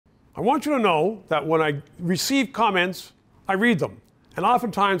I want you to know that when I receive comments, I read them. And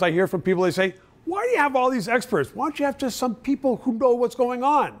oftentimes I hear from people, they say, why do you have all these experts? Why don't you have just some people who know what's going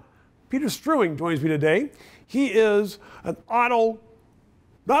on? Peter Struwing joins me today. He is an auto,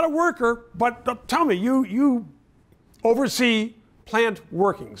 not a worker, but tell me, you oversee plant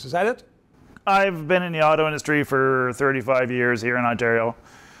workings, is that it? I've been in the auto industry for 35 years here in Ontario.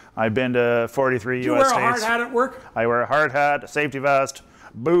 I've been to 43 Do U.S. you wear states. a hard hat at work? I wear a hard hat, a safety vest,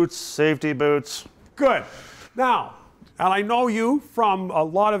 boots, safety boots. Good. Now, and I know you from a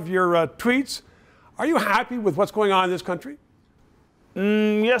lot of your tweets. Are you happy with what's going on in this country?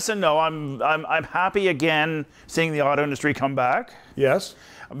 Yes and no. I'm happy again seeing the auto industry come back. Yes.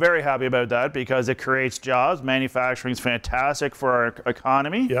 I'm very happy about that because it creates jobs. Manufacturing is fantastic for our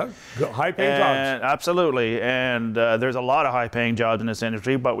economy. Yeah, high-paying jobs. Absolutely, and there's a lot of high-paying jobs in this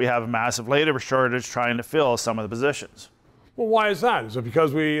industry, but we have a massive labor shortage trying to fill some of the positions. Well, why is that? Is it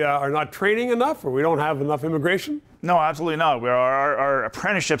because we are not training enough or we don't have enough immigration? No, absolutely not. Our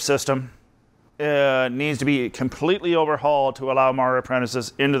apprenticeship system needs to be completely overhauled to allow more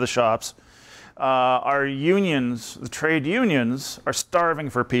apprentices into the shops. Our unions, the trade unions, are starving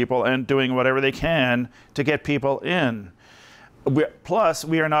for people and doing whatever they can to get people in. Plus,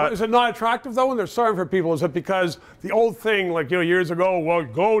 we are not... Is it not attractive, though, when they're starving for people? Is it because the old thing, like, years ago, well,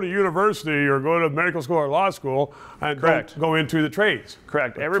 go to university or go to medical school or law school and don't go into the trades?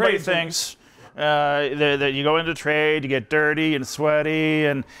 Correct. Everybody thinks that you go into trade, you get dirty and sweaty,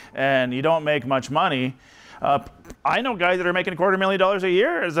 and you don't make much money. I know guys that are making $250,000 a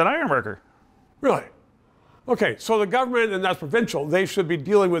year as an iron worker. Really? Okay, so the government, and that's provincial, they should be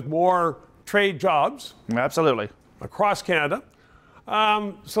dealing with more trade jobs. Absolutely. Across Canada.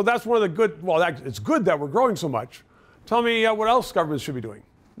 So that's one of the good, well, it's good that we're growing so much. Tell me what else governments should be doing.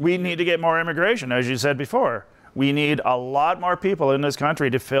 We need to get more immigration, as you said before. We need a lot more people in this country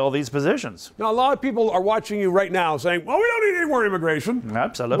to fill these positions. Now, a lot of people are watching you right now saying, well, we don't need any more immigration.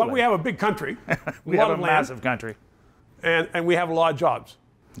 Absolutely. But we have a big country. We have a massive country. And we have a lot of jobs.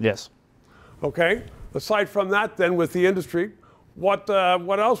 Yes. Okay. Aside from that, then, with the industry, what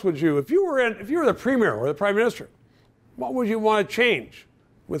else would you, if you were the Premier or the Prime Minister, what would you want to change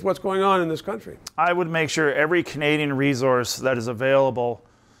with what's going on in this country? I would make sure every Canadian resource that is available,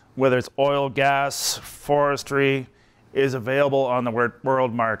 whether it's oil, gas, forestry, is available on the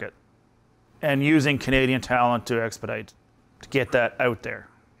world market, and using Canadian talent to expedite, to get that out there.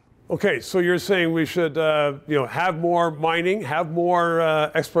 Okay, so you're saying we should have more mining, have more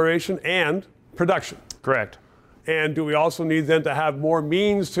exploration and production. Correct. And do we also need then to have more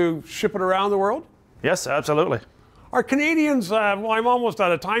means to ship it around the world? Yes, absolutely. Are Canadians, well, I'm almost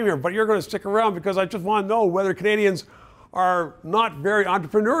out of time here, but you're going to stick around because I just want to know whether Canadians are not very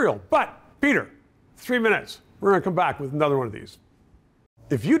entrepreneurial. But, Peter, 3 minutes. We're going to come back with another one of these.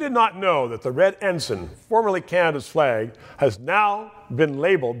 If you did not know that the red ensign, formerly Canada's flag, has now been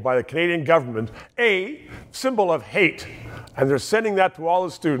labeled by the Canadian government a symbol of hate, and they're sending that to all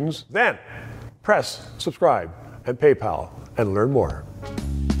the students, then press subscribe and PayPal and learn more.